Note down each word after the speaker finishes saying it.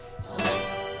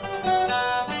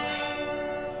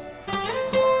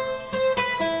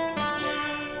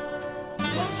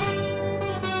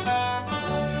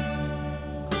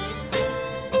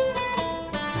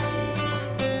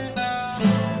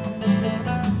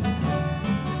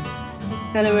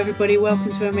Hello, everybody.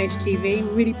 Welcome to MHTV.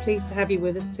 We're really pleased to have you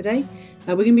with us today.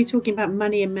 We're going to be talking about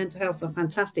money and mental health, our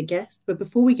fantastic guest. But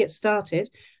before we get started,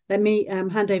 let me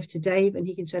hand over to Dave and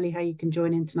he can tell you how you can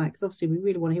join in tonight because obviously we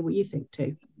really want to hear what you think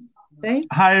too. Dave?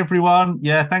 Hi everyone.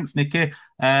 Yeah, thanks, Nikki.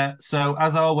 So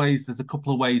as always, there's a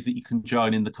couple of ways that you can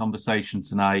join in the conversation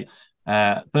tonight.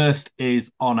 First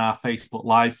is on our Facebook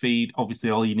live feed. Obviously,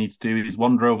 all you need to do is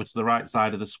wander over to the right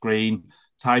side of the screen,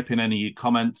 type in any of your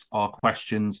comments or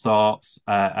questions, thoughts,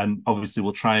 and obviously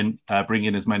we'll try and bring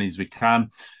in as many as we can.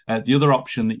 The other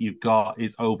option that you've got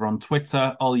is over on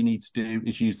Twitter. All you need to do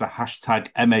is use the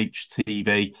hashtag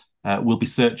MHTV. We'll be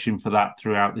searching for that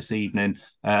throughout this evening,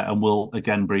 and we'll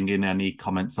again bring in any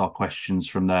comments or questions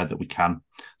from there that we can.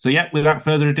 So, yeah, without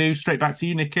further ado, straight back to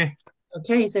you, Nikki.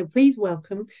 Okay, so please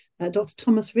welcome Dr.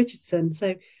 Thomas Richardson.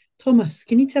 So, Thomas,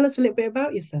 can you tell us a little bit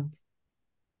about yourself?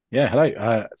 Yeah,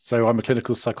 hello. So I'm a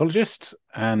clinical psychologist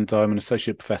and I'm an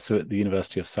associate professor at the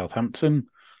University of Southampton.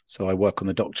 So I work on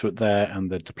the doctorate there and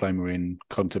the diploma in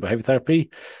cognitive behaviour therapy.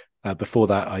 Before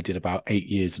that, I did about 8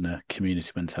 years in a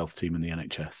community mental health team in the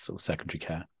NHS or secondary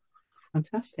care.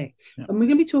 Fantastic. Yeah. And we're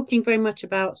going to be talking very much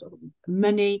about sort of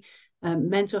money,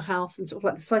 mental health, and sort of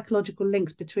like the psychological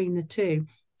links between the two.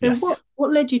 So, Yes.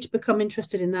 what led you to become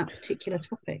interested in that particular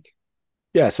topic?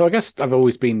 Yeah. So I guess I've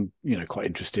always been, quite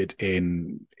interested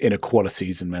in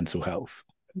inequalities in mental health.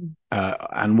 Mm.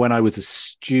 And when I was a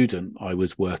student, I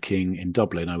was working in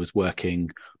Dublin. I was working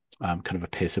kind of a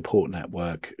peer support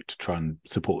network to try and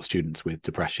support students with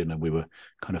depression. And we were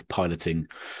kind of piloting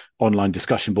online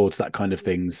discussion boards, that kind of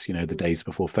things, the days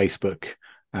before Facebook,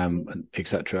 and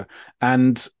etc.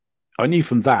 And I knew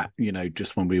from that,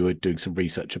 just when we were doing some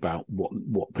research about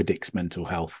what predicts mental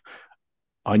health,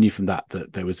 I knew from that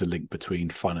there was a link between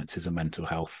finances and mental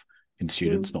health in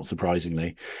students, not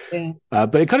surprisingly. Yeah.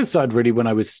 But it kind of started really when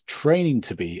I was training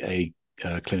to be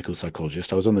a clinical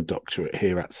psychologist. I was on the doctorate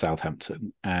here at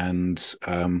Southampton, and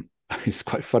it's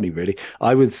quite funny, really.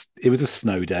 It was a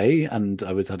snow day, and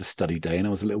I was at a study day, and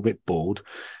I was a little bit bored.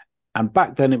 And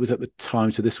back then, it was at the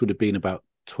time, so this would have been about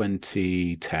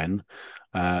 2010.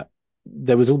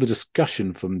 There was all the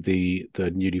discussion from the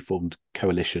newly formed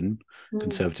coalition, Mm.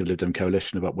 Conservative Lib Dem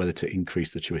coalition, about whether to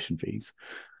increase the tuition fees.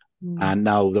 Mm. And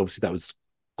now, obviously, that was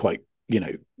quite,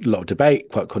 a lot of debate,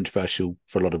 quite controversial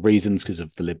for a lot of reasons because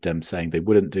of the Lib Dems saying they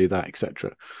wouldn't do that,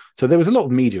 etc. So there was a lot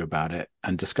of media about it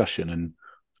and discussion, and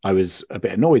I was a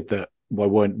bit annoyed that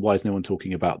why is no one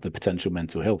talking about the potential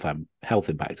mental health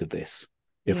impact of this?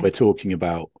 If Yeah. we're talking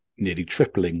about nearly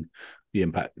tripling the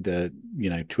impact,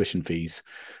 tuition fees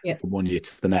Yeah. from one year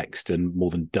to the next, and more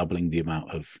than doubling the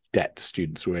amount of debt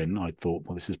students were in, I thought,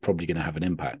 well, this is probably going to have an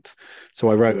impact. So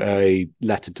I wrote Mm. a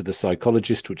letter to the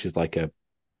Psychologist, which is like a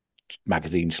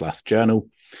magazine/journal.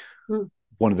 Mm.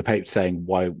 One of the papers saying,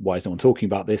 why is no one talking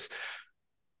about this?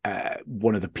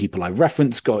 One of the people I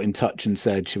referenced got in touch and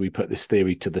said, should we put this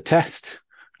theory to the test?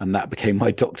 And that became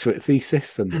my doctorate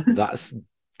thesis, and that's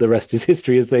the rest is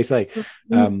history, as they say.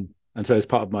 Mm. And so as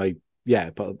part of my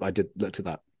but I did looked at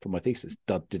that for my thesis.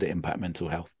 Did it impact mental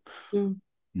health? Mm.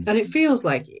 And it feels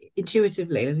like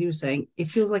intuitively, as you were saying, it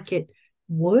feels like it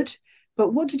would.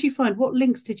 But what did you find? What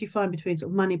links did you find between sort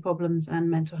of money problems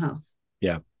and mental health?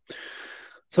 Yeah.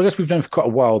 So I guess we've known for quite a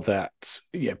while that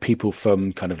people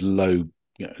from kind of low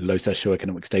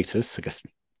socioeconomic status, I guess,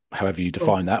 however you Oh.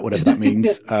 define that, whatever that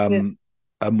means, Yeah.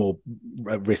 are more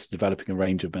at risk of developing a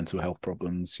range of mental health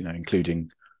problems, including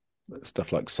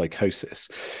stuff like psychosis.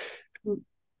 Mm.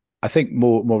 I think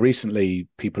more recently,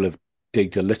 people have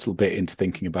digged a little bit into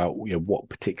thinking about what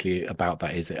particularly about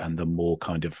that is it, and the more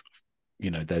kind of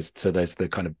there's the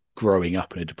kind of growing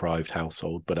up in a deprived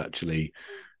household, but actually,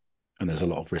 and there's a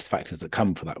lot of risk factors that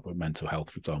come for that with mental health.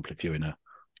 For example, if you're in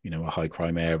a high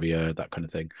crime area, that kind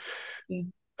of thing.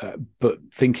 Yeah. But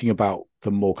thinking about the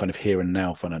more kind of here and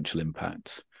now financial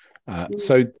impact. Mm.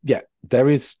 So yeah, there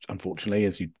is, unfortunately,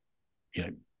 as you know,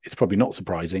 it's probably not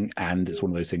surprising, and it's one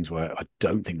of those things where I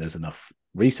don't think there's enough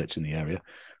research in the area.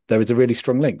 There is a really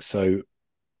strong link. So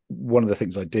one of the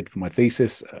things I did for my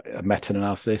thesis, a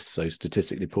meta-analysis, so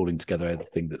statistically pulling together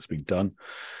everything that's been done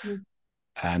Mm.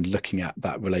 and looking at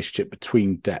that relationship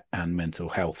between debt and mental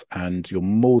health. And you're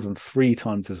more than 3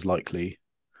 times as likely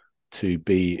to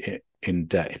be in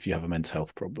debt if you have a mental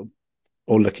health problem.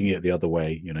 Or Mm. looking at it the other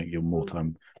way, you're more Mm.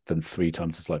 time than 3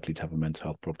 times as likely to have a mental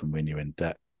health problem when you're in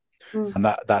debt. Mm. And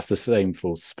that's the same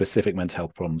for specific mental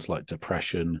health problems like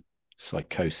depression,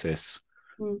 psychosis,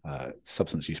 Mm.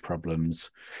 substance use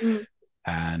problems, Mm.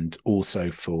 and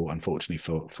also for, unfortunately,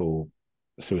 for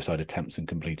suicide attempts and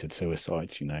completed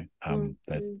suicide. Mm.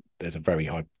 There's a very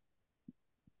high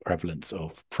prevalence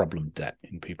of problem debt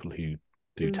in people who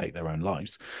do Mm. take their own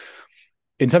lives.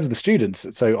 in terms of the students,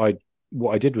 so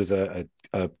what I did was a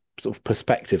sort of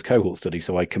prospective cohort study.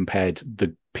 So I compared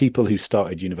the people who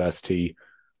started university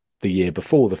the year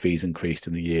before the fees increased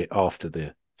and the year after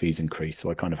the fees increased.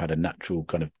 So I kind of had a natural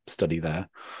kind of study there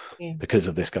because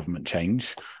of this government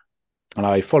change. And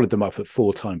I followed them up at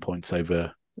 4 time points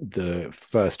over the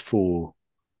first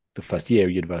year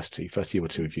of university, first year or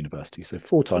two of university. So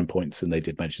 4 time points, and they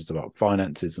did measures about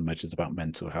finances and measures about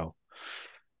mental health.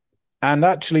 And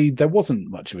actually, there wasn't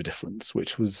much of a difference,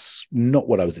 which was not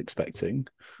what I was expecting.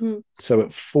 So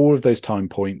at 4 of those time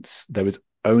points, there was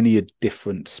only a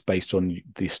difference based on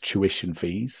these tuition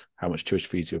fees, how much tuition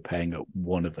fees you're paying at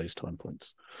one of those time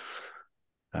points.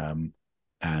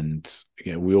 And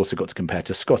we also got to compare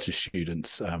to Scottish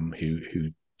students who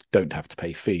don't have to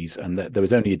pay fees, and there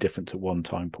was only a difference at 1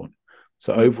 time point.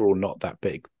 So overall, not that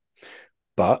big.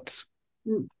 But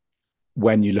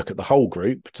when you look at the whole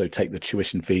group, so take the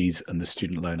tuition fees and the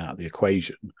student loan out of the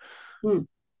equation,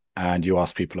 and you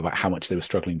ask people about how much they were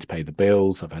struggling to pay the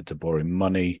bills. I've had to borrow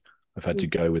money. I've had to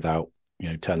go without,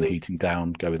 turn the heating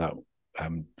down, go without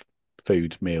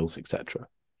food, meals, etc.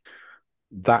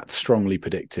 That strongly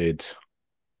predicted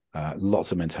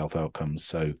lots of mental health outcomes.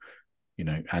 So,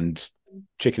 and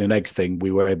chicken and egg thing,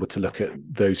 we were able to look at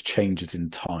those changes in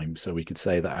time. So we could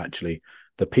say that actually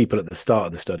the people at the start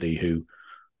of the study who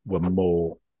were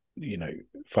more,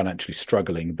 financially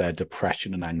struggling, their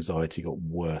depression and anxiety got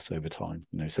worse over time.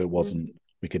 So it wasn't,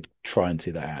 we could try and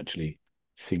see that it actually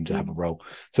seemed to have a role.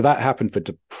 So that happened for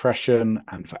depression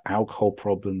and for alcohol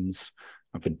problems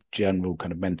and for general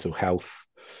kind of mental health.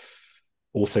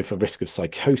 Also for risk of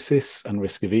psychosis and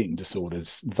risk of eating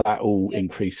disorders, that all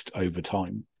increased over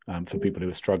time for people who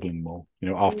are struggling more.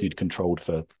 After you'd controlled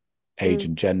for age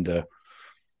and gender,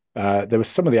 there were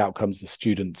some of the outcomes. The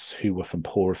students who were from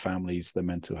poorer families, their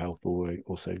mental health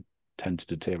also tend to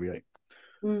deteriorate.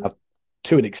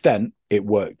 To an extent, it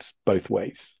worked both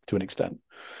ways. To an extent,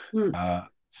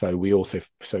 so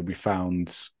we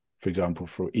found, for example,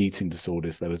 for eating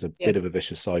disorders, there was a bit of a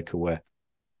vicious cycle where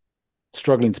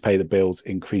struggling to pay the bills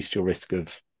increased your risk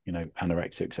of,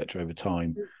 anorexia, etc. over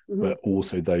time, but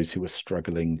also those who were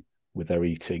struggling with their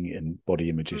eating and body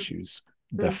image issues,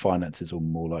 their finances were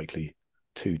more likely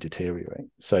to deteriorate.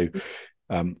 So,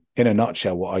 in a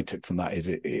nutshell, what I took from that is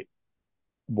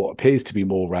what appears to be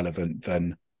more relevant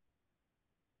than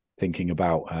thinking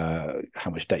about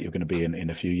how much debt you're going to be in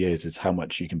a few years is how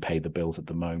much you can pay the bills at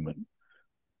the moment.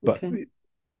 But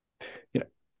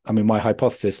my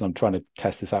hypothesis, and I'm trying to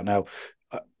test this out now,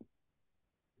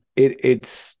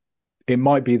 it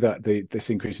might be that this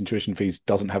increase in tuition fees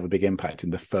doesn't have a big impact in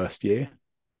the first year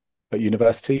at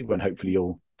university, when hopefully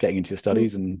you're getting into your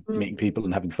studies and meeting people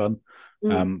and having fun.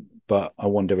 But I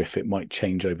wonder if it might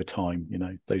change over time.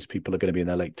 Those people are going to be in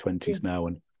their late 20s now,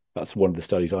 and that's one of the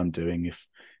studies I'm doing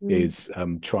is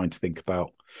trying to think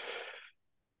about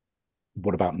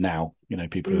what about now.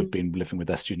 People who have been living with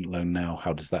their student loan now,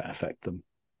 how does that affect them?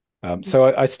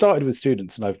 So I started with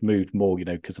students, and I've moved more,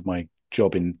 because of my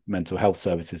job in mental health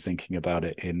services, thinking about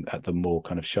it at the more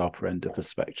kind of sharper end of the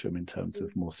spectrum in terms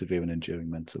of more severe and enduring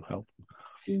mental health.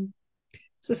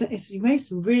 So you raised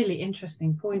some really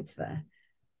interesting points there,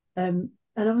 and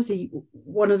obviously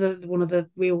one of the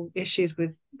real issues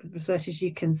with research is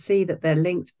you can see that they're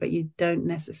linked, but you don't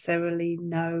necessarily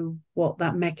know what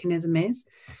that mechanism is.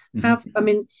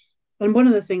 And one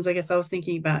of the things I guess I was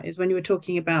thinking about is when you were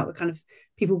talking about the kind of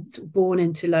people born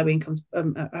into low incomes,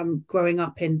 growing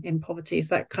up in poverty, is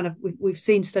that kind of, we've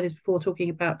seen studies before talking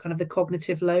about kind of the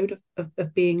cognitive load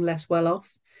of being less well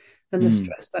off and the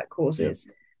stress that causes.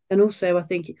 Yeah. And also I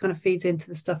think it kind of feeds into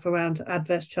the stuff around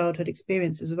adverse childhood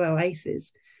experiences as well,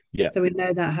 ACEs. Yeah. So we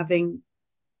know that having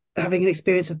an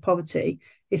experience of poverty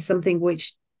is something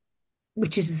which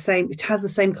is the same, which has the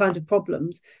same kinds of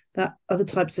problems that other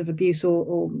types of abuse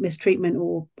or mistreatment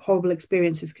or horrible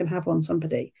experiences can have on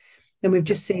somebody. And we've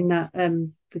just seen that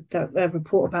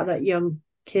report about that young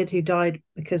kid who died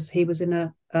because he was in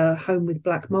a home with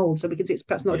black mold. So we can see it's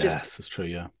perhaps not just that's true,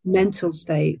 yeah, mental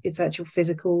state, it's actual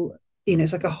physical,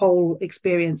 it's like a whole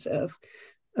experience of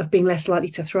being less likely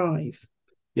to thrive.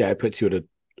 Yeah, it puts you at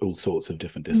all sorts of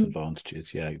different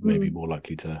disadvantages. Yeah, maybe more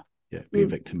likely to be a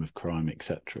victim of crime,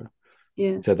 etc.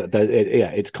 Yeah. So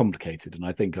it's complicated, and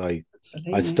I think I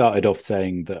started off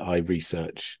saying that I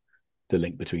research the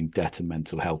link between debt and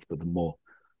mental health, but the more,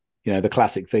 the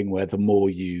classic thing where the more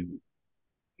you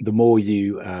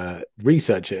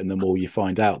research it and the more you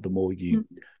find out, the more you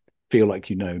feel like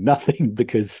you know nothing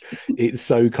because it's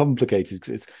so complicated.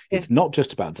 It's not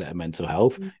just about debt and mental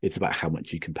health. It's about how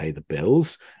much you can pay the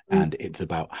bills, and it's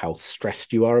about how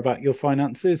stressed you are about your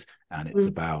finances, and it's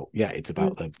about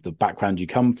the background you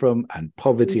come from, and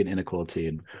poverty and inequality,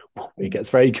 and it gets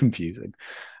very confusing.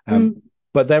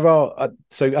 But there are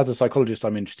so as a psychologist,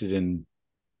 I'm interested in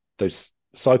those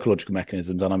psychological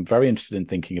mechanisms, and I'm very interested in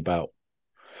thinking about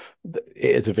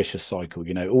it as a vicious cycle.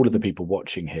 You know, all of the people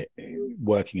watching here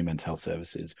working in mental health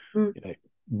services, you know,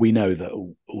 we know that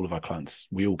all of our clients,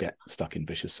 we all get stuck in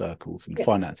vicious circles, and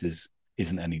finances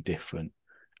isn't any different,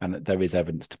 and that there is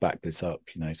evidence to back this up.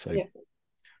 You know, so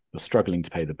you're struggling to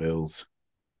pay the bills,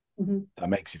 that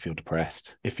makes you feel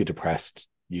depressed. If you're depressed,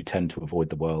 you tend to avoid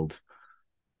the world.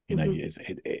 You know,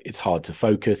 it's hard to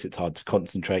focus, it's hard to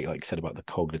concentrate, like you said about the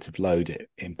cognitive load. It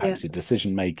impacts your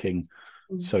decision making.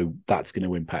 So that's going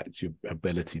to impact your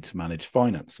ability to manage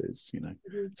finances, you know.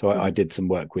 So I did some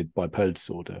work with bipolar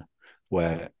disorder,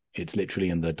 where it's literally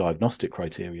in the diagnostic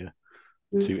criteria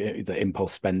that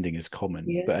impulse spending is common.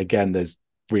 But again, there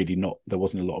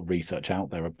wasn't a lot of research out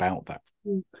there about that.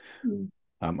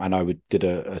 And I did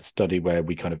a study where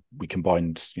we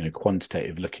combined, you know,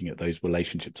 quantitative, looking at those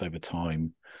relationships over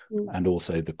time, and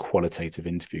also the qualitative,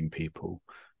 interviewing people.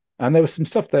 And there was some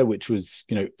stuff there which was,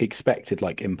 you know, expected,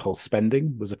 like impulse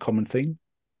spending was a common thing.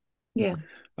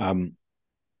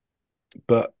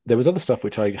 But there was other stuff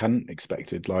which I hadn't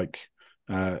expected, like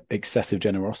excessive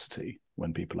generosity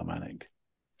when people are manic.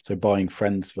 So buying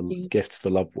friends for gifts for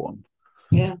loved one,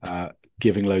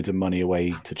 giving loads of money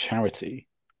away to charity.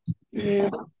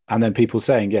 And then people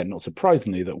saying, not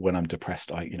surprisingly, that when I'm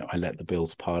depressed, I let the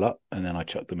bills pile up and then I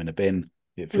chuck them in a bin.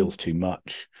 It feels too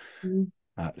much.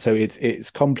 So it's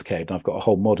complicated. I've got a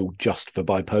whole model just for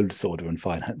bipolar disorder and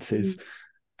finances,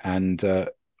 and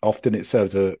often it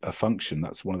serves a function.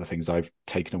 That's one of the things I've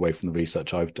taken away from the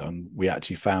research I've done. We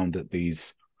actually found that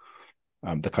these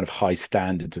the kind of high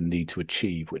standards and need to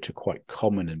achieve, which are quite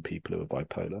common in people who are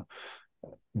bipolar,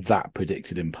 that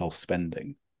predicted impulse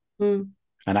spending. And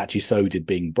actually so did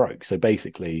being broke. So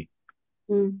basically,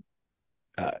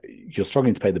 you're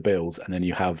struggling to pay the bills, and then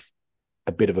you have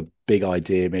a bit of a big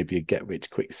idea, maybe a get rich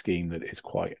quick scheme that is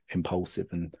quite impulsive,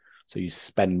 and so you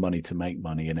spend money to make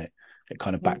money, and it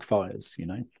kind of backfires, you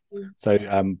know. So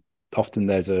often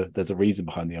there's a reason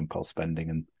behind the impulse spending,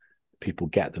 and people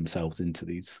get themselves into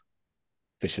these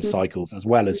vicious cycles, as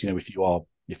well as, you know, if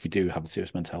you do have a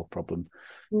serious mental health problem,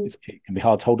 it can be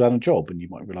hard to hold down a job, and you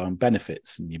might rely on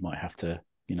benefits, and you might have to,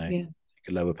 you know, take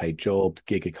a lower paid job,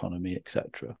 gig economy,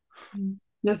 etc.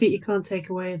 I think you can't take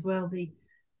away as well the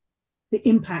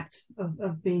impact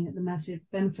of being at the massive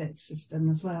benefits system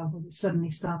as well. Suddenly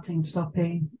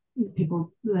stopping,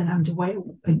 people then having to wait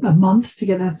a month to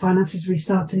get their finances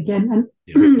restarted again.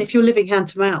 And if you're living hand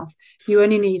to mouth, you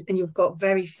only need, and you've got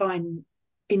very fine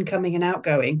incoming and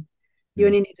outgoing, you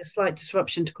only need a slight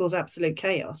disruption to cause absolute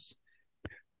chaos.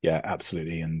 Yeah,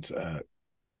 absolutely. And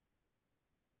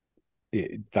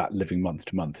that living month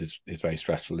to month is very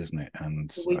stressful, isn't it?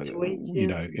 And week to week, you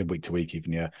know, week to week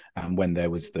even, and when there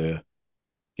was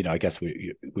you know, I guess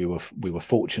we were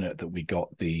fortunate that we got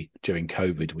during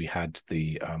COVID, we had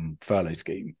the furlough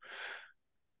scheme.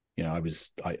 You know,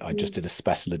 I just did a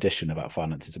special edition about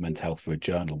finances and mental health for a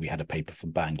journal. We had a paper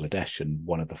from Bangladesh, and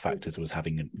one of the factors was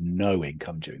having no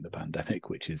income during the pandemic,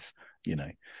 which is, you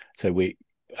know, so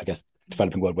I guess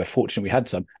developing world, we're fortunate we had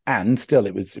some, and still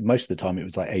it was, most of the time it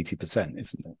was like 80%,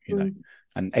 isn't it? You know,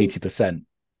 and 80%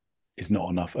 is not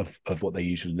enough of what they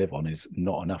usually live on, is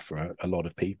not enough for a lot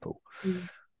of people.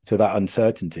 So that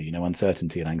uncertainty, you know,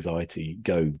 uncertainty and anxiety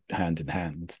go hand in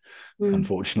hand,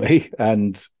 unfortunately.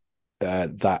 And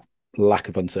that lack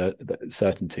of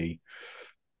uncertainty,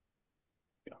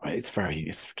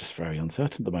 it's just very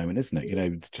uncertain at the moment, isn't it? You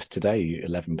know, it's just today,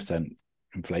 11%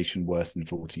 inflation, worse than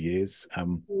 40 years.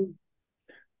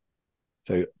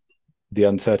 So the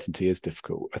uncertainty is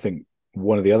difficult. I think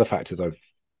one of the other factors I've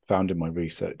found in my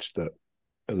research that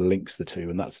links the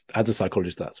two, and that's, as a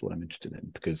psychologist, that's what I'm interested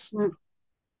in, because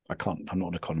I'm not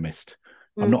an economist.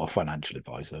 I'm not a financial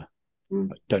advisor.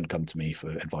 Don't come to me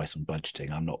for advice on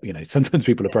budgeting. I'm not, you know, sometimes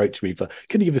people approach me for,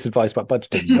 can you give us advice about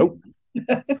budgeting? Nope.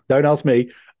 Don't ask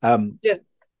me.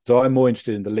 So I'm more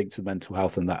interested in the link to mental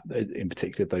health, and that in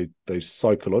particular, those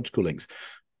psychological links.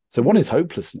 So one is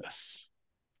hopelessness,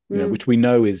 you know, which we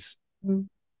know is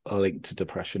linked to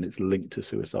depression. It's linked to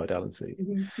suicidality.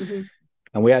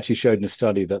 And we actually showed in a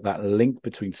study that link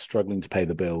between struggling to pay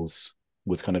the bills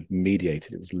was kind of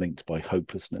mediated. It was linked by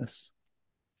hopelessness.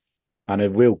 And a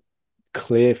real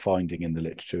clear finding in the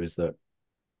literature is that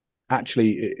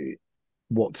actually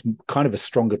what's kind of a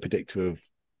stronger predictor of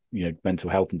mental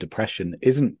health and depression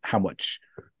isn't how much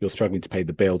you're struggling to pay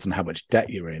the bills and how much debt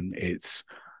you're in. It's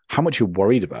how much you're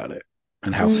worried about it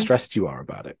and how stressed you are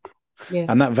about it. Yeah.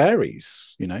 And that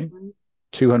varies,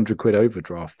 200 quid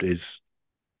overdraft is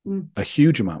a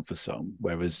huge amount for some,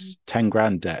 whereas 10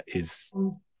 grand debt is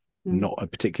not a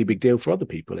particularly big deal for other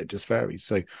people. It just varies.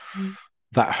 So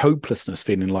that hopelessness,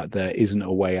 feeling like there isn't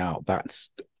a way out,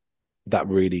 that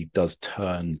really does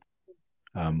turn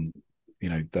the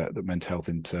mental health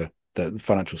into the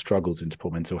financial struggles into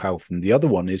poor mental health. And the other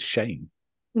one is shame.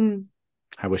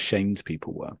 How ashamed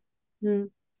people were.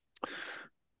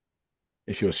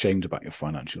 If you're ashamed about your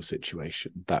financial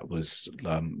situation, that was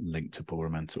linked to poorer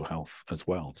mental health as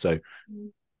well. So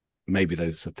maybe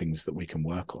those are things that we can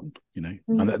work on,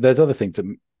 and there's other things that,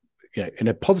 in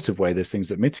a positive way, there's things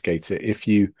that mitigate it. If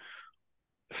you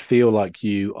feel like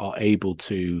you are able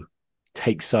to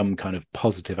take some kind of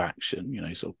positive action,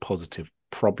 sort of positive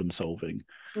problem solving.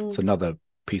 It's another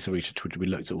piece of research which we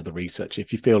looked at all the research.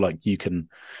 If you feel like you can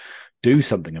do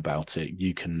something about it,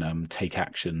 you can take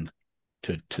action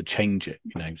to change it.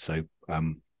 So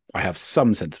I have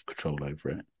some sense of control over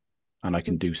it, and I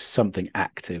can do something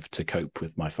active to cope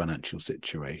with my financial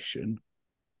situation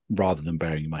rather than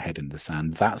burying my head in the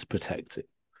sand. That's protected,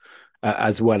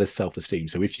 as well as self-esteem.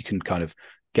 So if you can kind of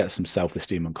get some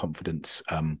self-esteem and confidence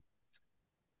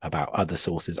about other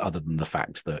sources other than the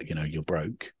fact that you're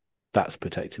broke, that's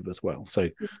protective as well. So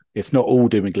it's not all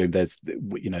doom and gloom. There's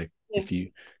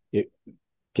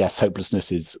yes,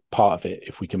 hopelessness is part of it.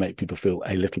 If we can make people feel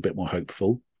a little bit more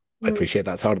hopeful, I appreciate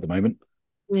that's hard at the moment.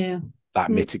 That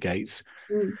mitigates.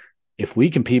 If we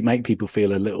can make people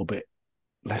feel a little bit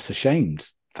less ashamed,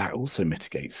 that also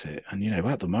mitigates it. And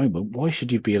at the moment, why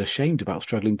should you be ashamed about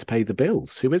struggling to pay the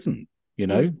bills? Who isn't?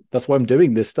 That's why I'm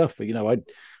doing this stuff. But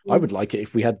I would like it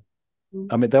if we had.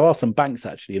 I mean, there are some banks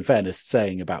actually, in fairness,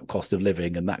 saying about cost of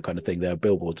living and that kind of thing. There are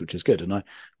billboards, which is good. And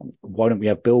why don't we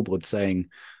have billboards saying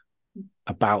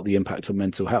about the impact on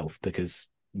mental health? Because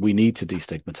we need to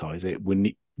destigmatize it.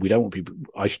 We don't want people.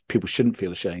 People shouldn't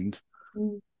feel ashamed,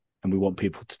 and we want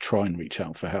people to try and reach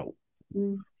out for help.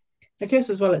 I guess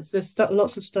as well, there's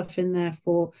lots of stuff in there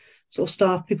for sort of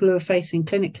staff, people who are facing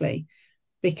clinically,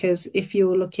 because if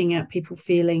you're looking at people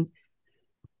feeling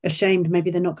ashamed, maybe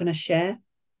they're not going to share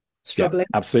struggling.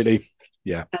 Yeah, absolutely.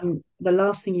 Yeah. And the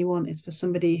last thing you want is for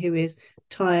somebody who is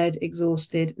tired,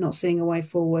 exhausted, not seeing a way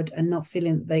forward, and not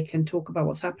feeling that they can talk about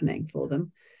what's happening for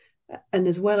them. And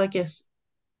as well, I guess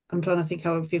I'm trying to think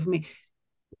how it would feel for me.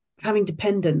 Having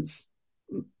dependence,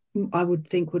 I would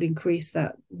think, would increase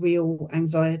that real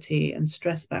anxiety and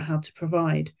stress about how to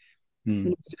provide.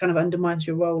 It kind of undermines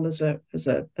your role as a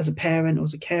parent or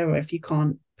as a carer if you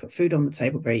can't put food on the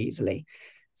table very easily.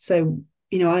 So,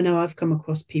 I know I've come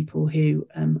across people who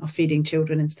are feeding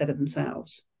children instead of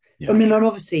themselves. I mean, I'm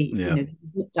obviously,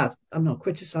 I'm not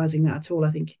criticizing that at all.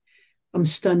 I think I'm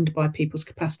stunned by people's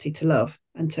capacity to love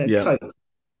and to cope.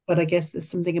 But I guess there's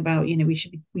something about, we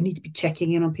need to be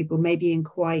checking in on people, maybe in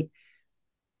quite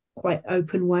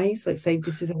open ways, like say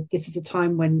this is a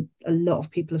time when a lot of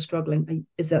people are struggling.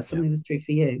 Is that something that's true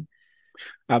for you?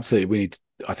 Absolutely.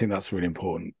 I think that's a really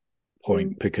important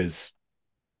point, because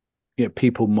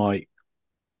people might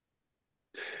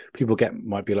be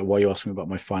like, why are you asking me about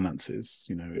my finances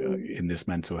in this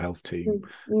mental health team?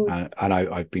 And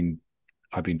I've been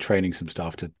training some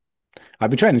staff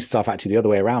actually the other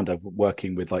way around. I'm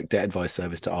working with like Debt Advice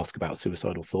Service to ask about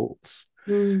suicidal thoughts.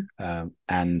 And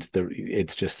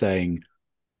it's just saying,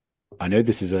 I know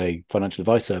this is a financial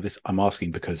advice service. I'm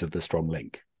asking because of the strong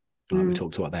link. Like we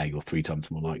talked about there, you're 3 times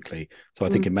more likely. So I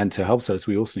think in mental health service,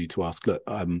 we also need to ask, look,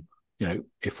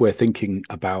 if we're thinking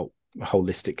about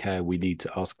holistic care, we need to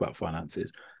ask about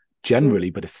finances generally,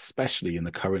 but especially in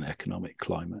the current economic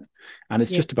climate. And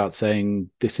it's just about saying,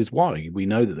 this is why. We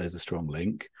know that there's a strong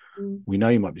link. We know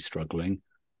you might be struggling.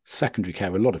 Secondary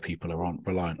care, a lot of people are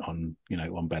reliant on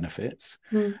benefits,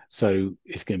 so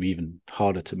it's going to be even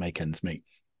harder to make ends meet.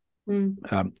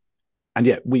 And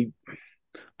yet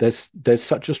there's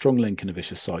such a strong link in a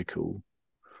vicious cycle.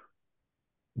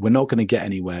 We're not going to get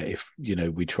anywhere if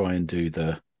we try and do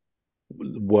the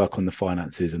work on the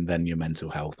finances and then your mental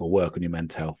health, or work on your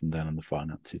mental health and then on the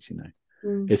finances.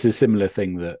 It's a similar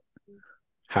thing that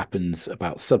happens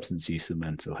about substance use and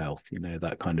mental health,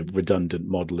 that kind of redundant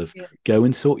model of go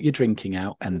and sort your drinking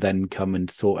out and then come and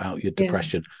sort out your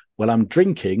depression. Well, I'm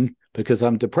drinking because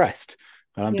I'm depressed,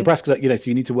 and I'm depressed because so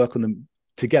you need to work on them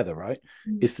together, right?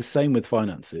 It's the same with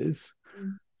finances.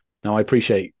 Now, I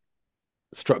appreciate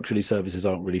structurally services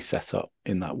aren't really set up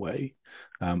in that way,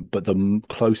 but the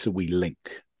closer we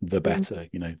link, the better.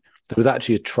 There was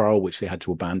actually a trial which they had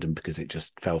to abandon because it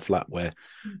just fell flat, where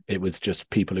it was just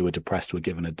people who were depressed were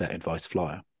given a debt advice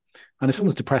flyer. And if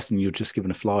someone's depressed and you're just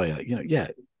given a flyer,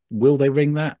 will they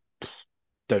ring that?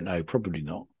 Don't know, probably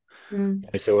not.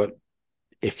 So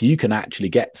if you can actually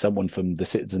get someone from the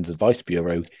Citizens Advice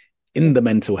Bureau in the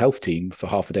mental health team for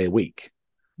half a day a week,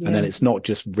 and then it's not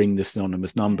just ring this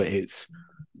anonymous number, it's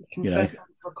for a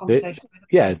conversation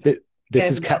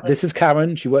this is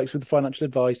Karen. She works with the financial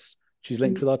advice. She's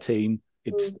linked with our team.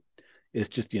 It's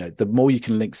just, the more you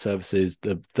can link services,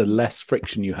 the less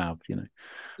friction you have,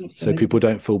 Absolutely. So people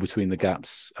don't fall between the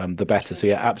gaps, the better. So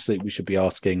absolutely, we should be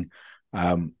asking,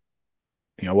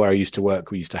 where I used to work,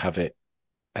 we used to have it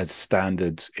as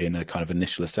standard in a kind of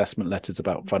initial assessment letters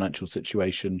about financial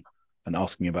situation and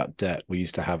asking about debt. We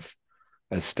used to have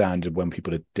as standard when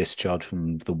people are discharged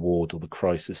from the ward or the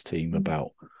crisis team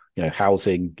about,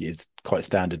 housing is quite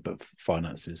standard, but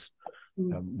finances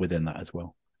within that as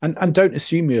well. And don't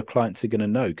assume your clients are going to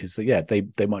know, because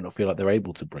they might not feel like they're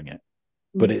able to bring it,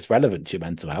 but it's relevant to your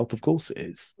mental health. Of course it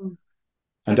is.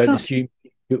 And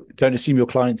don't assume your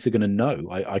clients are going to know.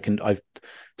 I've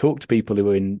talked to people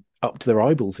who are up to their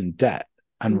eyeballs in debt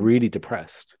and really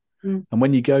depressed. And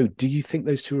when you go, do you think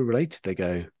those two are related? They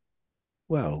go,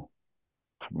 well,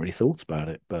 I haven't really thought about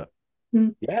it, but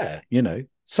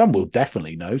some will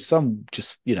definitely know. Some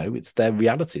just, it's their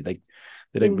reality. They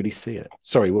don't really see it.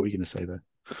 Sorry, what were you going to say there?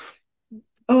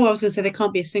 Oh, I was going to say there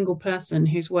can't be a single person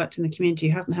who's worked in the community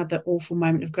who hasn't had that awful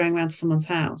moment of going around to someone's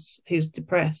house who's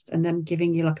depressed and them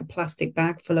giving you like a plastic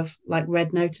bag full of like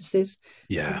red notices.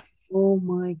 Yeah. Oh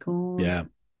my God. Yeah.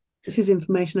 This is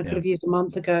information I could have used a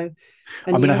month ago.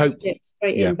 And I hope to get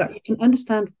straight in, but you can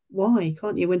understand why,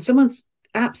 can't you? When someone's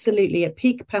absolutely at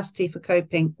peak capacity for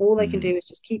coping, all they can do is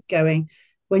just keep going.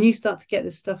 When you start to get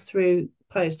this stuff through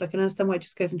post, I can understand why it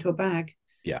just goes into a bag.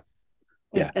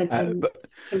 And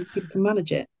people can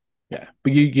manage it. Yeah,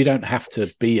 but you don't have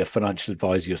to be a financial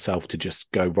advisor yourself to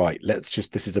just go, right,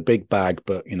 this is a big bag,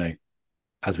 but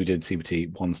as we did in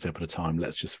CBT, one step at a time,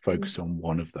 let's just focus on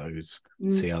one of those,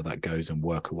 see how that goes and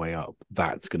work our way up.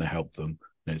 That's going to help them.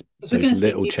 Those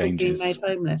little changes. Being made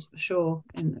homeless for sure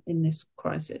in this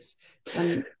crisis.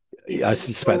 And I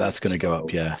suspect that's going to go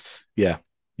up. Yes. Yeah.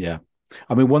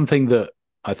 I mean, one thing that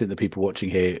I think the people watching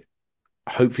here,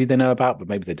 hopefully they know about, but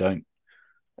maybe they don't,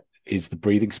 is the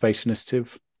Breathing Space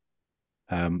Initiative,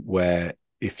 where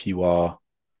if you are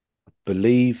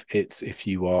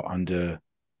under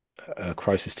a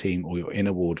crisis team or you're in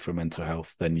a ward for mental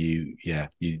health, then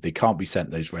they can't be sent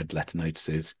those red letter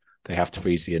notices. They have to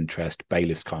freeze the interest.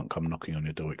 Bailiffs can't come knocking on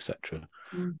your door, etc.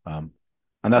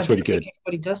 And that's really good.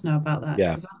 Everybody does know about that,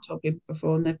 because I've told people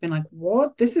before and they've been like,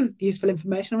 what? This is useful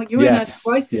information. I'm like, you're in a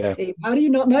crisis team. How do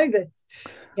you not know this?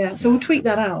 Yeah. So we'll tweet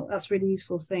that out. That's a really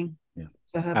useful thing. Yeah.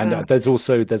 And there's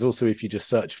also if you just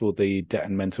search for the debt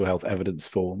and mental health evidence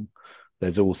form,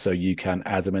 there's also, you can,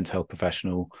 as a mental health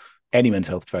professional, any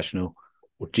mental health professional,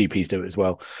 or GPs do it as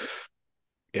well,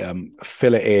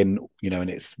 fill it in, and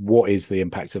it's what is the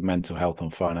impact of mental health on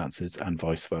finances and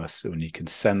vice versa. And you can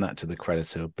send that to the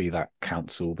creditor, be that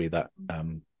council, be that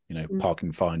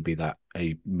parking fine, be that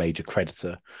a major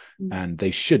creditor, and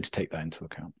they should take that into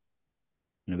account.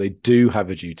 They do have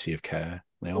a duty of care.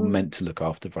 They are meant to look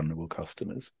after vulnerable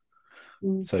customers.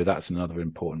 So that's another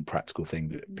important practical thing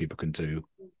that people can do,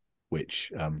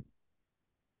 which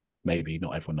maybe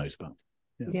not everyone knows about.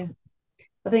 Yeah.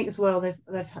 I think as well,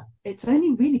 it's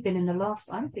only really been in the last,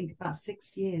 I think, about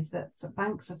 6 years that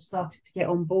banks have started to get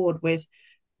on board with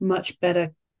much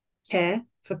better care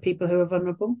for people who are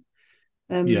vulnerable.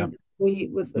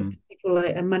 With people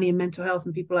like Money and Mental Health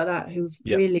and people like that who've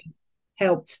really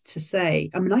helped to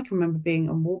say, I mean, I can remember being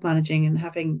on ward managing and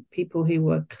having people who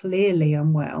were clearly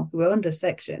unwell, who were under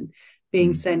section,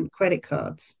 being sent credit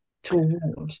cards to a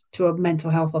ward, to a mental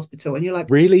health hospital. And you're like,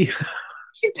 really?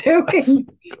 What are you doing?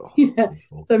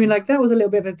 So I mean, like, that was a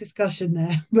little bit of a discussion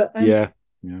there, but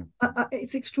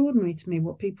it's extraordinary to me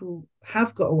what people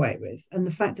have got away with, and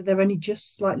the fact that they're only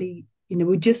just slightly,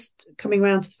 we're just coming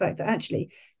around to the fact that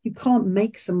actually you can't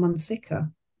make someone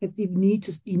sicker. You need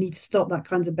to stop that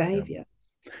kind of behavior.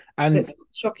 And it's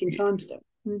shocking time still.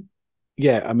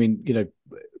 Yeah, I mean,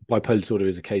 bipolar disorder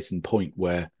is a case in point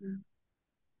where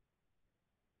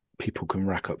people can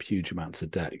rack up huge amounts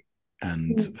of debt.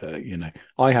 And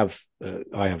I have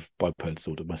bipolar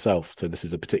disorder myself, so this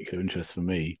is a particular interest for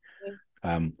me.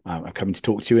 I'm coming to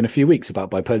talk to you in a few weeks about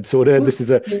bipolar disorder, and this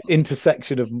is an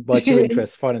intersection of my two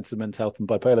interests: finance and mental health, and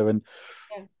bipolar.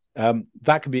 And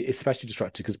that can be especially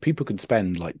destructive because people can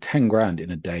spend like 10 grand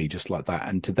in a day just like that,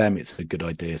 and to them it's a good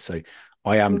idea. So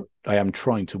I am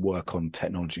trying to work on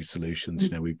technology solutions.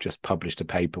 We've just published a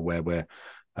paper where we're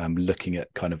looking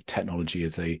at kind of technology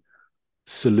as a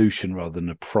solution rather than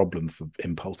a problem for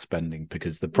impulse spending,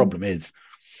 because the problem is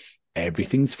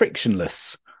everything's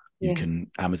frictionless.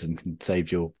 Amazon can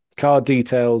save your card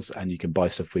details, and you can buy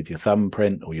stuff with your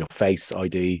thumbprint or your Face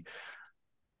ID.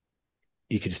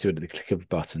 You can just do it at the click of a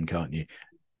button, can't you?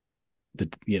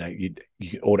 You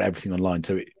can order everything online.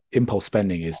 So impulse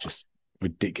spending is just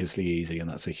ridiculously easy, and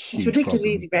that's a huge. It's ridiculously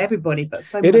problem. easy for everybody, but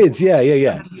so it much is,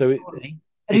 yeah. So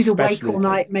and he's awake all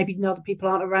night. Maybe other people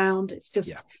aren't around. It's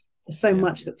just there's so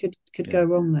much that could go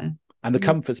wrong there. And the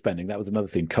comfort spending, that was another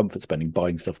theme. Comfort spending,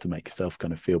 buying stuff to make yourself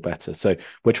kind of feel better. So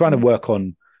we're trying to work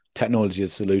on technology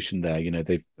as a solution there.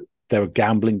 There are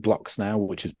gambling blocks now,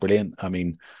 which is brilliant. I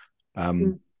mean, I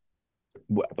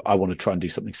want to try and do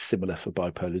something similar for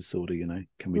bipolar disorder.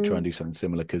 Can we try and do something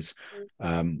similar? Because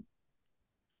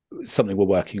something we're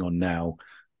working on now,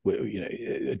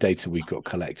 data we've got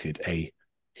collected, a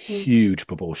huge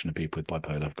proportion of people with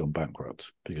bipolar have gone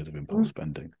bankrupt because of impulse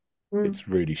spending. It's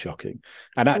really shocking.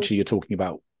 And actually, you're talking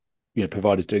about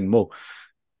providers doing more.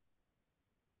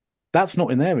 That's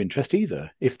not in their interest either.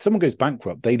 If someone goes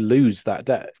bankrupt, they lose that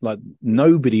debt. Like,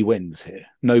 nobody wins here.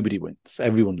 Nobody wins.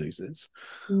 Everyone loses.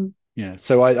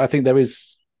 So I think there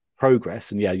is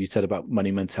progress. And you said about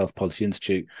Money and Mental Health Policy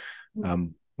Institute,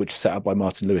 which is set up by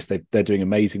Martin Lewis. They're doing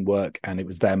amazing work, and it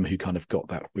was them who kind of got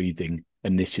that breathing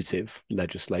initiative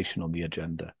legislation on the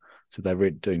agenda. So they're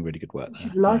doing really good work. Which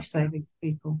is life-saving for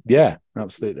people. Yeah,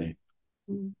 absolutely.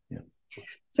 Yeah.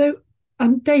 So,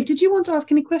 Dave, did you want to ask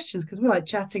any questions? Because we're like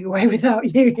chatting away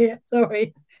without you here.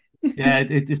 Sorry. Yeah,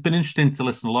 it's been interesting to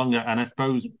listen along, and I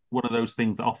suppose one of those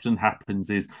things that often happens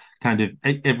is kind of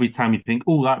every time you think,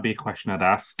 oh, that'd be a question I'd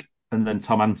ask, and then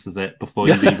Tom answers it before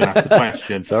you even ask the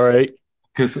question. Sorry.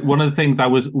 Because one of the things I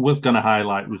was going to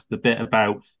highlight was the bit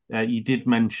about you did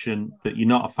mention that you're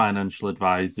not a financial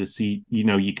advisor, so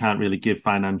you can't really give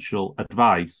financial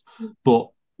advice. But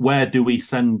where do we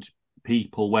send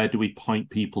people? Where do we point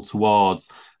people towards?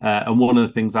 And one of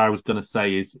the things I was going to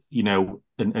say is,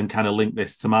 and kind of link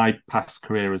this to my past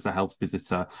career as a health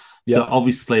visitor. That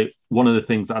obviously one of the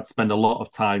things that I'd spend a lot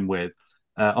of time with,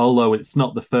 although it's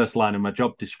not the first line of my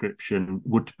job description,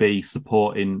 would be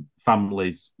supporting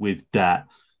families with debt.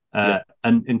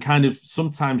 And kind of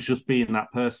sometimes just being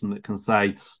that person that can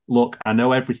say, look, I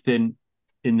know everything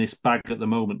in this bag at the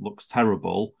moment looks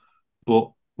terrible,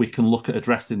 but we can look at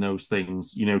addressing those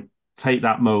things. Take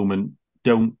that moment.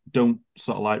 Don't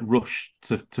sort of like rush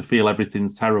to feel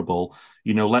everything's terrible.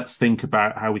 Let's think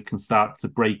about how we can start to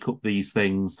break up these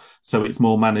things so it's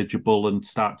more manageable and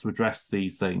start to address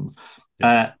these things.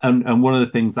 And one of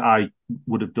the things that I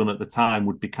would have done at the time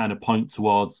would be kind of point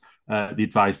towards the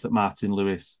advice that Martin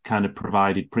Lewis kind of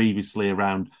provided previously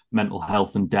around mental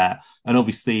health and debt. And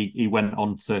obviously he went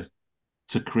on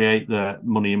to create the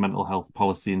Money and Mental Health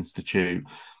Policy Institute.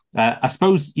 I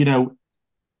suppose,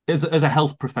 as a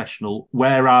health professional,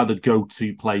 where are the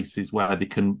go-to places where they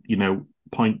can,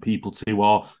 point people to,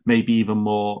 or maybe even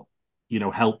more,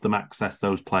 help them access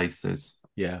those places?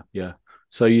 Yeah.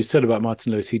 So you said about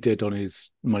Martin Lewis, he did on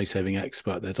his Money Saving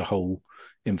Expert, there's a whole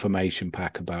information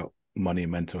pack about money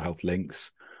and mental health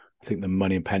links. I think the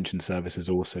Money and Pension Service has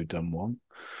also done one.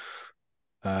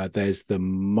 There's the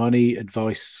Money and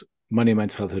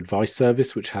Mental Health Advice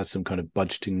Service, which has some kind of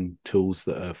budgeting tools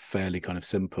that are fairly kind of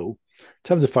simple. In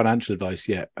terms of financial advice,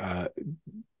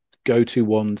 go-to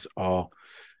ones are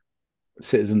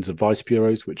citizens advice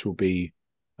bureaus, which will be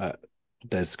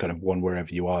there's kind of one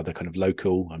wherever you are. They're kind of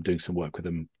local. I'm doing some work with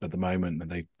them at the moment,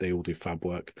 and they all do fab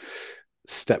work.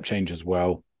 Step Change as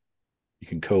well, you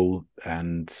can call,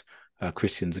 and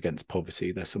Christians Against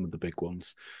Poverty. They're some of the big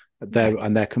ones.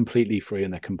 They're completely free,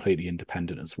 and they're completely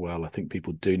independent as well. I think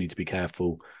people do need to be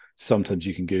careful. Sometimes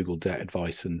you can Google debt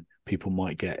advice, and people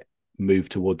might get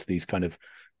moved towards these kind of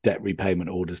debt repayment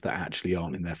orders that actually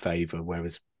aren't in their favor,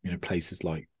 whereas places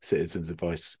like Citizens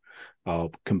Advice are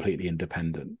completely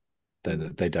independent.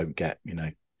 They don't get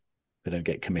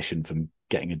commission from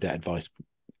getting a debt advice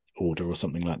order or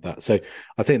something like that. So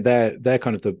I think they're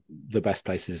kind of the best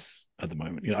places at the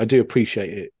moment. I do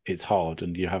appreciate it. It's hard,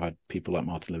 and you have had people like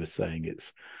Martin Lewis saying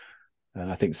it's,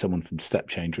 and I think someone from Step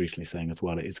Change recently saying as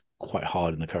well, it is quite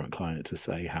hard in the current climate to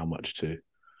say how much to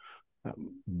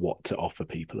what to offer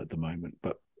people at the moment.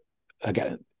 But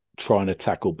again, trying to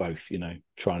tackle both,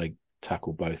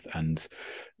 and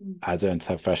as a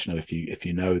professional, if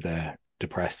you know they're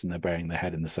depressed and they're burying their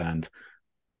head in the sand,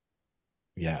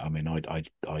 I mean,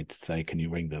 I'd say, can you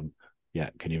ring them?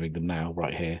 Can you ring them now,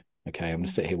 right here? Okay, I'm gonna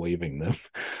sit here while you ring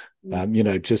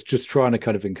them. Just trying to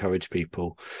kind of encourage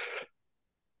people.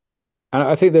 And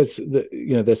I think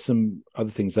there's some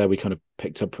other things there we kind of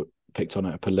picked on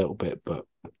it up a little bit, but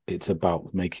it's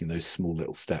about making those small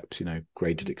little steps,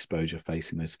 graded exposure,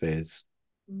 facing those fears.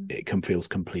 It can feel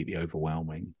completely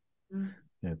overwhelming.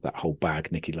 That whole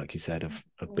bag, Nikki, like you said,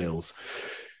 of bills.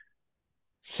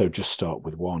 So just start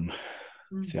with one,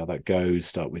 see how that goes,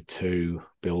 start with two,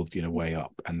 build, way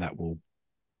up, and that will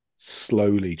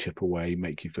slowly chip away,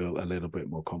 make you feel a little bit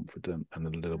more confident and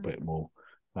a little bit more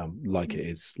like it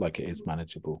is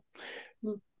manageable.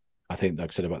 I think, like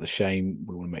I said about the shame,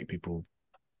 we want to make people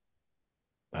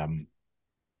want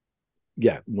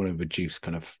to reduce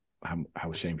kind of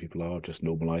how ashamed people are, just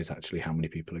normalize actually how many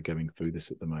people are going through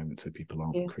this at the moment, so people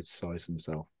aren't criticizing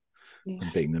themselves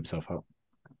and beating themselves up.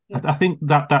 I think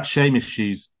that shame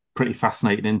issue's pretty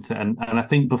fascinating, isn't it? And I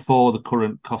think before the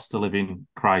current cost of living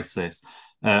crisis,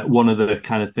 one of the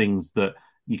kind of things that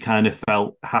you kind of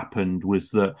felt happened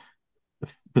was that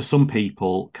for some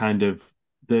people, kind of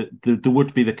there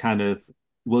would be the kind of,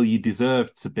 well, you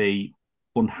deserve to be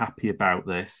unhappy about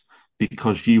this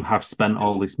because you have spent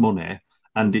all this money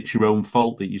and it's your own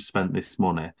fault that you spent this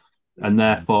money. And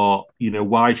therefore,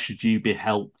 why should you be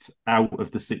helped out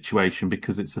of the situation?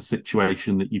 Because it's a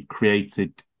situation that you've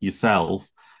created yourself.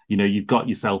 You've got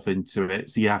yourself into it,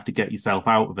 so you have to get yourself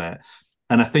out of it.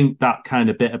 And I think that kind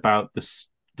of bit about the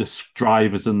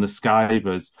strivers and the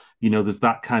skivers, there's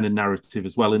that kind of narrative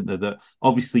as well, isn't there? That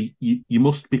obviously you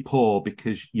must be poor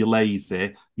because you're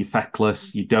lazy, you're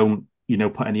feckless, you don't,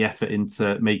 put any effort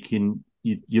into making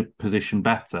your position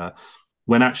better.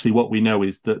 When actually what we know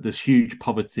is that there's huge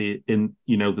poverty in,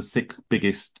 the sixth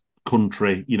biggest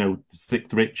country, the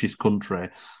sixth richest country.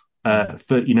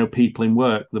 For people in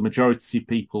work, the majority of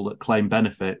people that claim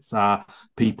benefits are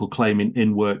people claiming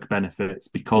in-work benefits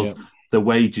because the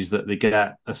wages that they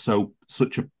get are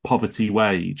such a poverty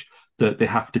wage that they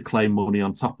have to claim money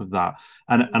on top of that.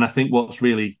 And I think what's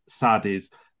really sad is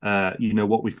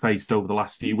what we've faced over the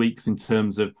last few weeks in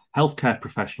terms of healthcare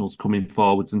professionals coming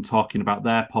forwards and talking about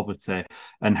their poverty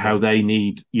and how they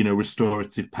need,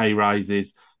 restorative pay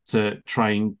rises to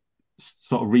try and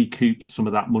sort of recoup some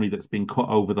of that money that's been cut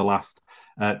over the last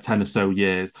 10 or so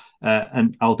years.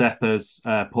 And Aldetha's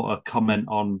put a comment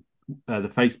on the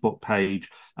Facebook page.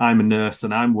 I'm a nurse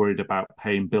and I'm worried about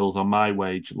paying bills on my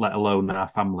wage, let alone our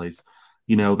families.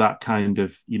 That kind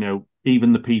of,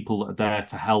 even the people that are there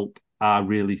to help are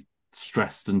really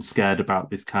stressed and scared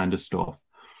about this kind of stuff.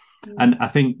 And I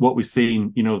think what we've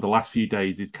seen, the last few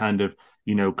days is kind of,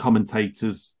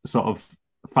 commentators sort of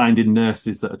finding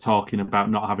nurses that are talking about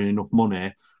not having enough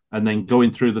money and then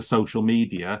going through the social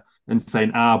media and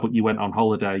saying, but you went on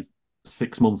holiday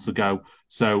 6 months ago.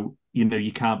 So,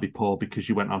 you can't be poor because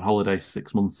you went on holiday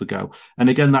 6 months ago. And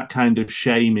again, that kind of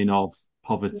shaming of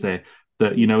poverty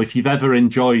that, if you've ever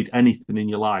enjoyed anything in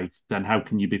your life, then how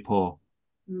can you be poor?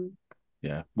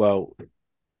 Yeah, well,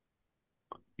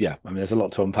 yeah, I mean, there's a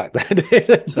lot to unpack there,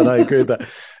 and I agree with that.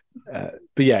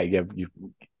 But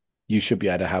you should be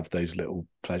able to have those little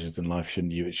pleasures in life,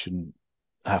 shouldn't you? It shouldn't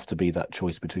have to be that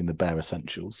choice between the bare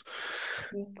essentials.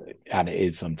 And it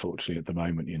is, unfortunately, at the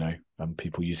moment,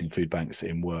 people using food banks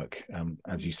in work,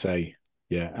 as you say.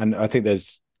 Yeah, and I think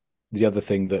there's the other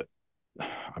thing that,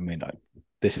 I mean,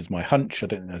 this is my hunch. I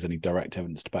don't think there's any direct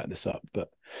evidence to back this up, but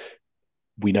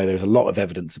we know there's a lot of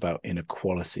evidence about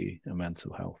inequality in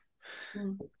mental health.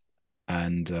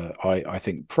 And I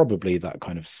think probably that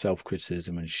kind of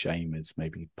self-criticism and shame is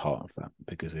maybe part of that,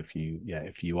 because if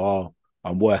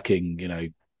I'm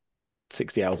working,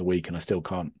 60 hours a week and I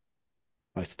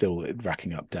still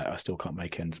racking up debt, I still can't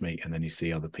make ends meet. And then you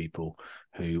see other people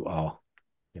who are,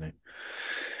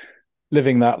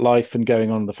 living that life and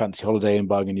going on the fancy holiday and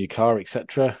buying a new car,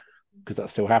 etc., because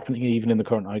that's still happening even in the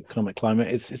current economic climate.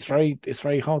 It's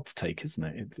very hard to take, isn't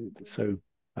it? So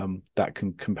that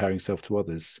can compare yourself to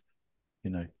others.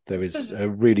 There is a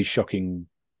really shocking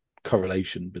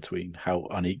correlation between how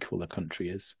unequal a country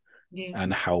is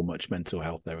and how much mental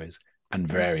health there is, and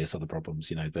various other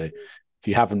problems. If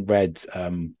you haven't read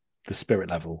The Spirit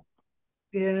Level,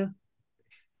 you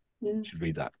should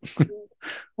read that.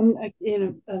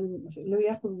 Louis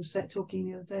Apple was talking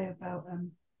the other day about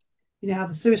how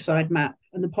the suicide map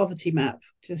and the poverty map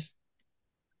just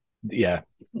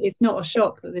it's not a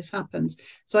shock that this happens.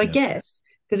 So I guess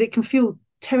because it can feel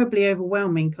terribly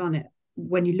overwhelming, can't it,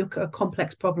 when you look at a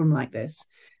complex problem like this?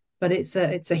 But it's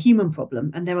a human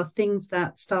problem, and there are things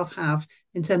that staff have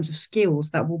in terms of skills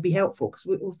that will be helpful, because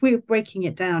if we're breaking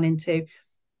it down into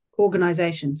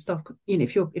organization stuff,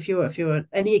 if you're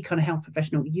any kind of health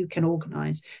professional, you can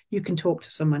organize, you can talk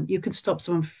to someone, you can stop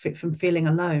someone from feeling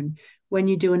alone. When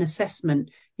you do an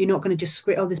assessment, you're not going to just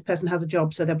script, this person has a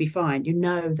job so they'll be fine.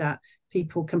 That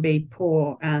people can be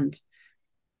poor and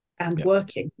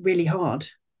working really hard,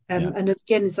 And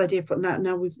again, this idea from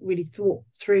now we've really thought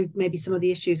through maybe some of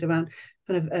the issues around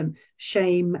kind of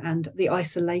shame and the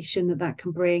isolation that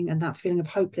can bring, and that feeling of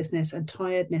hopelessness and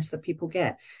tiredness that people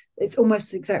get. It's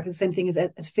almost exactly the same thing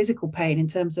as physical pain, in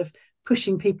terms of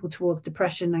pushing people towards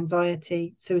depression,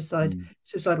 anxiety,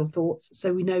 suicidal thoughts.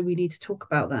 So we know we need to talk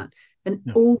about that. And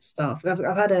all staff, I've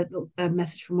had a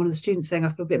message from one of the students saying, I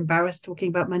feel a bit embarrassed talking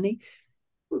about money.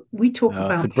 We talk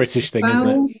about it's a British thing, isn't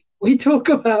it? We talk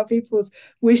about people's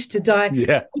wish to die.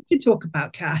 Yeah, we can talk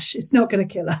about cash. It's not going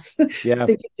to kill us. Yeah, I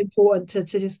think it's important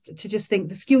to just think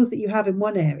the skills that you have in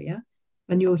one area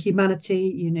and your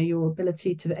humanity, your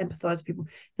ability to empathize with people,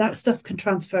 that stuff can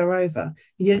transfer over.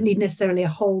 You don't need necessarily a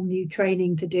whole new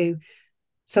training to do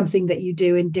something that you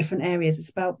do in different areas. It's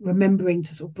about remembering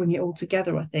to sort of bring it all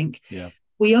together, I think. Yeah.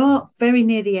 We are very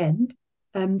near the end.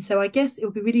 So I guess it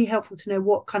would be really helpful to know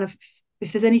what kind of,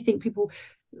 if there's anything people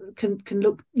can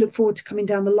look forward to coming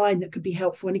down the line that could be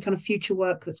helpful, any kind of future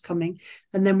work that's coming,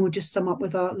 and then we'll just sum up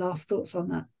with our last thoughts on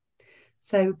that.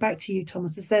 So back to you,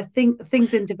 Thomas. Is there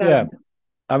things in development? Yeah.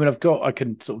 I mean, I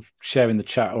can sort of share in the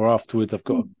chat or afterwards. I've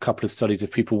got a couple of studies.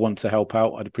 If people want to help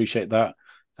out, I'd appreciate that.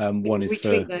 One is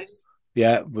for those.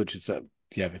 Which is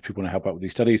if people want to help out with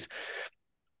these studies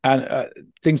and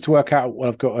things to work out. Well,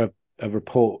 I've got a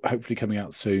report hopefully coming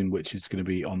out soon, which is going to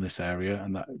be on this area,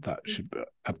 and that should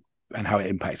and how it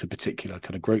impacts a particular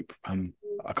kind of group.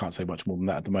 I can't say much more than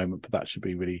that at the moment, but that should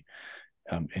be really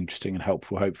interesting and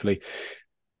helpful. Hopefully,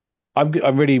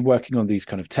 I'm really working on these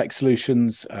kind of tech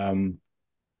solutions.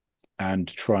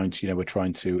 And we're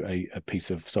trying to a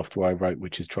piece of software I wrote,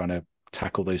 which is trying to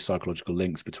tackle those psychological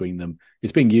links between them.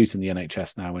 It's being used in the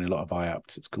NHS now in a lot of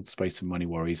IAPTs. It's called Space and Money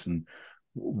Worries, and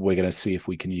we're going to see if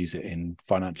we can use it in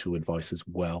financial advice as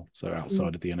well, so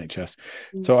outside of the NHS.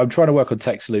 So I'm trying to work on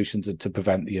tech solutions and to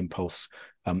prevent the impulse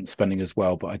spending as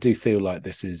well. But I do feel like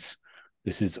this is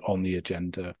on the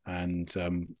agenda, and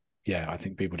I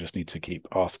think people just need to keep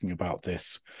asking about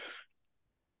this,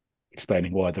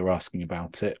 explaining why they're asking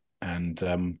about it,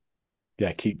 and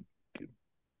keep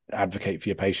advocate for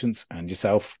your patients and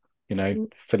yourself.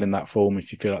 Fill in that form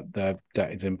if you feel like their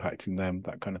debt is impacting them,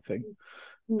 that kind of thing.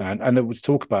 And it was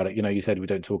talk about it. You said we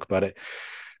don't talk about it.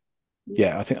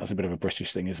 Yeah, I think that's a bit of a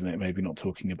British thing, isn't it? Maybe not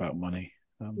talking about money,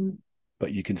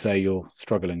 but you can say you're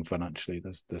struggling financially.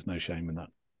 There's no shame in that.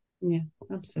 Yeah,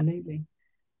 absolutely.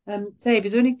 Dave,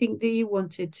 is there anything that you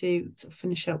wanted to sort of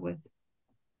finish up with?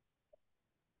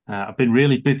 I've been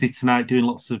really busy tonight doing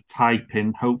lots of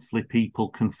typing. Hopefully people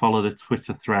can follow the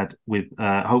Twitter thread with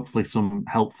hopefully some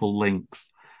helpful links.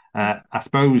 I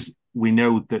suppose we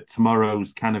know that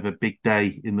tomorrow's kind of a big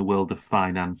day in the world of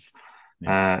finance.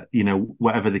 Yeah.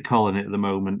 Whatever they're calling it at the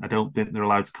moment, I don't think they're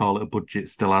allowed to call it a budget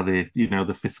still, are they?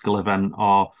 The fiscal event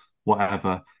or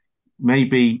whatever.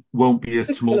 Maybe won't be as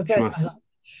tumultuous.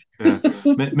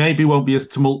 Maybe won't be as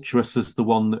tumultuous as the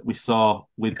one that we saw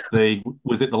with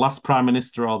was it the last Prime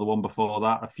Minister or the one before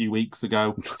that a few weeks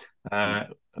ago,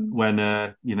 when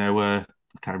I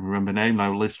can't remember her name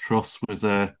now, Liz Truss was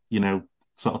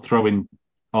sort of throwing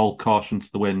all caution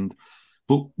to the wind.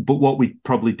 But what we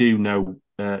probably do know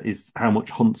is how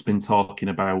much Hunt's been talking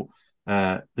about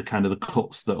the kind of the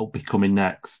cuts that will be coming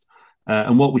next.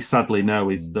 And what we sadly know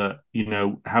is that,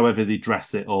 however they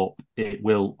dress it up, it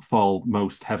will fall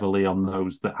most heavily on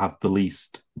those that have the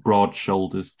least broad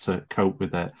shoulders to cope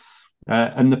with it.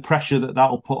 And the pressure that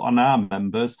will put on our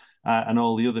members and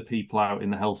all the other people out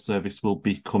in the health service will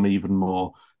become even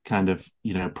more kind of,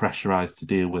 pressurized to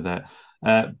deal with it.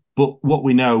 But what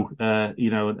we know,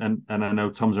 and I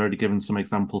know Tom's already given some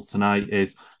examples tonight,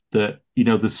 is that,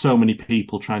 there's so many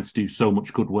people trying to do so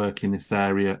much good work in this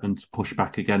area and to push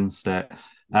back against it.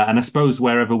 And I suppose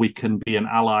wherever we can be an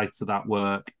ally to that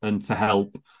work and to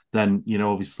help, then,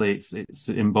 obviously it's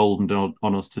emboldened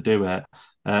on us to do it.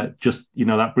 Just,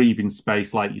 that breathing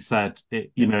space, like you said,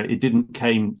 it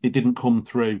didn't come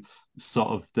through sort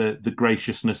of the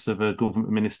graciousness of a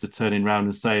government minister turning around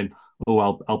and saying,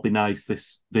 oh, I'll be nice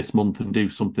this month and do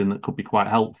something that could be quite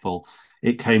helpful.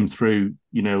 It came through,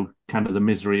 kind of the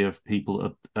misery of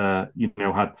people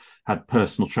that, had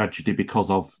personal tragedy because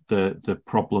of the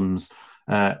problems,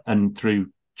 and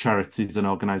through charities and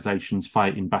organisations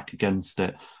fighting back against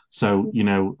it. So,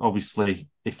 obviously,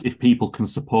 if people can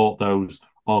support those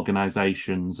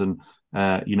organisations and,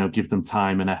 give them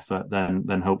time and effort,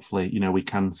 then hopefully, we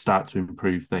can start to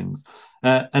improve things.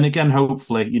 And again,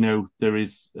 hopefully, there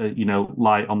is,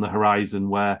 light on the horizon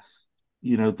where,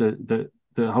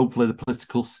 hopefully the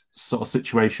political sort of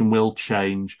situation will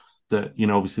change. That,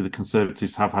 obviously the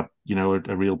Conservatives have had,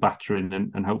 a real battering,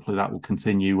 and hopefully that will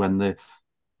continue when they're,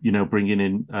 bringing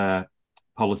in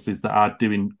policies that are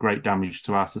doing great damage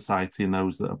to our society and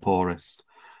those that are poorest.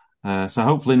 So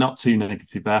hopefully not too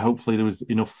negative there. Hopefully there was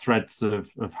enough threads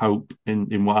of hope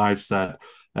in what I've said.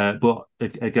 But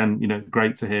again,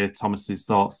 great to hear Thomas's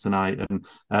thoughts tonight, and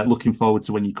looking forward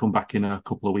to when you come back in a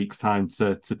couple of weeks' time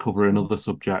to cover another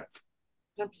subject.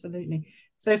 Absolutely.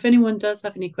 So if anyone does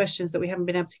have any questions that we haven't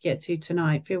been able to get to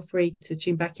tonight, feel free to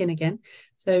tune back in again.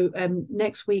 So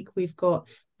next week we've got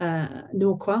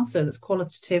NORQUAL, so that's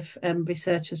qualitative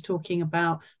researchers talking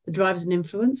about the drivers and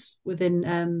influence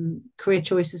within career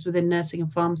choices within nursing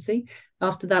and pharmacy.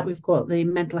 After that, we've got the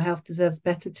Mental Health Deserves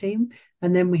Better team,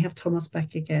 and then we have Thomas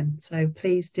back again. So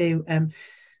please do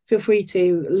feel free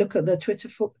to look at the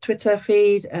Twitter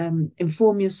feed,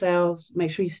 inform yourselves, make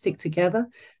sure you stick together.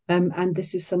 And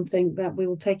this is something that we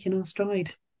will take in our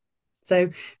stride. So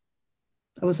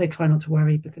I would say try not to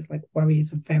worry, because worry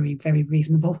is a very, very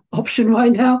reasonable option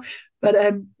right now. But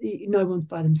no one's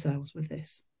by themselves with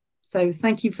this. So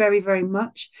thank you very, very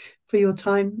much for your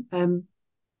time.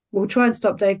 We'll try and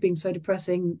stop Dave being so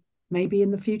depressing maybe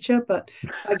in the future. But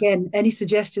again, any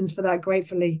suggestions for that,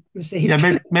 gratefully received.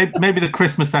 Yeah, maybe the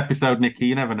Christmas episode, Nikki.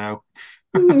 You never know.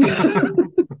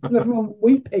 Everyone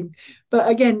weeping. But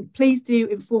again, please do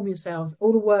inform yourselves.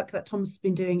 All the work that Thomas has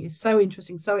been doing is so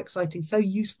interesting, so exciting, so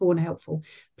useful and helpful.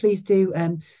 Please do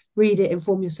read it,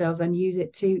 inform yourselves, and use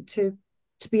it to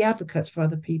be advocates for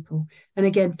other people. And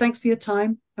again, thanks for your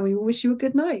time, and we wish you a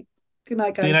good night. Good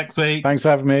night, guys. See you next week. Thanks for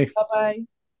having me. Bye-bye.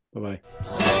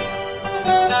 Bye-bye.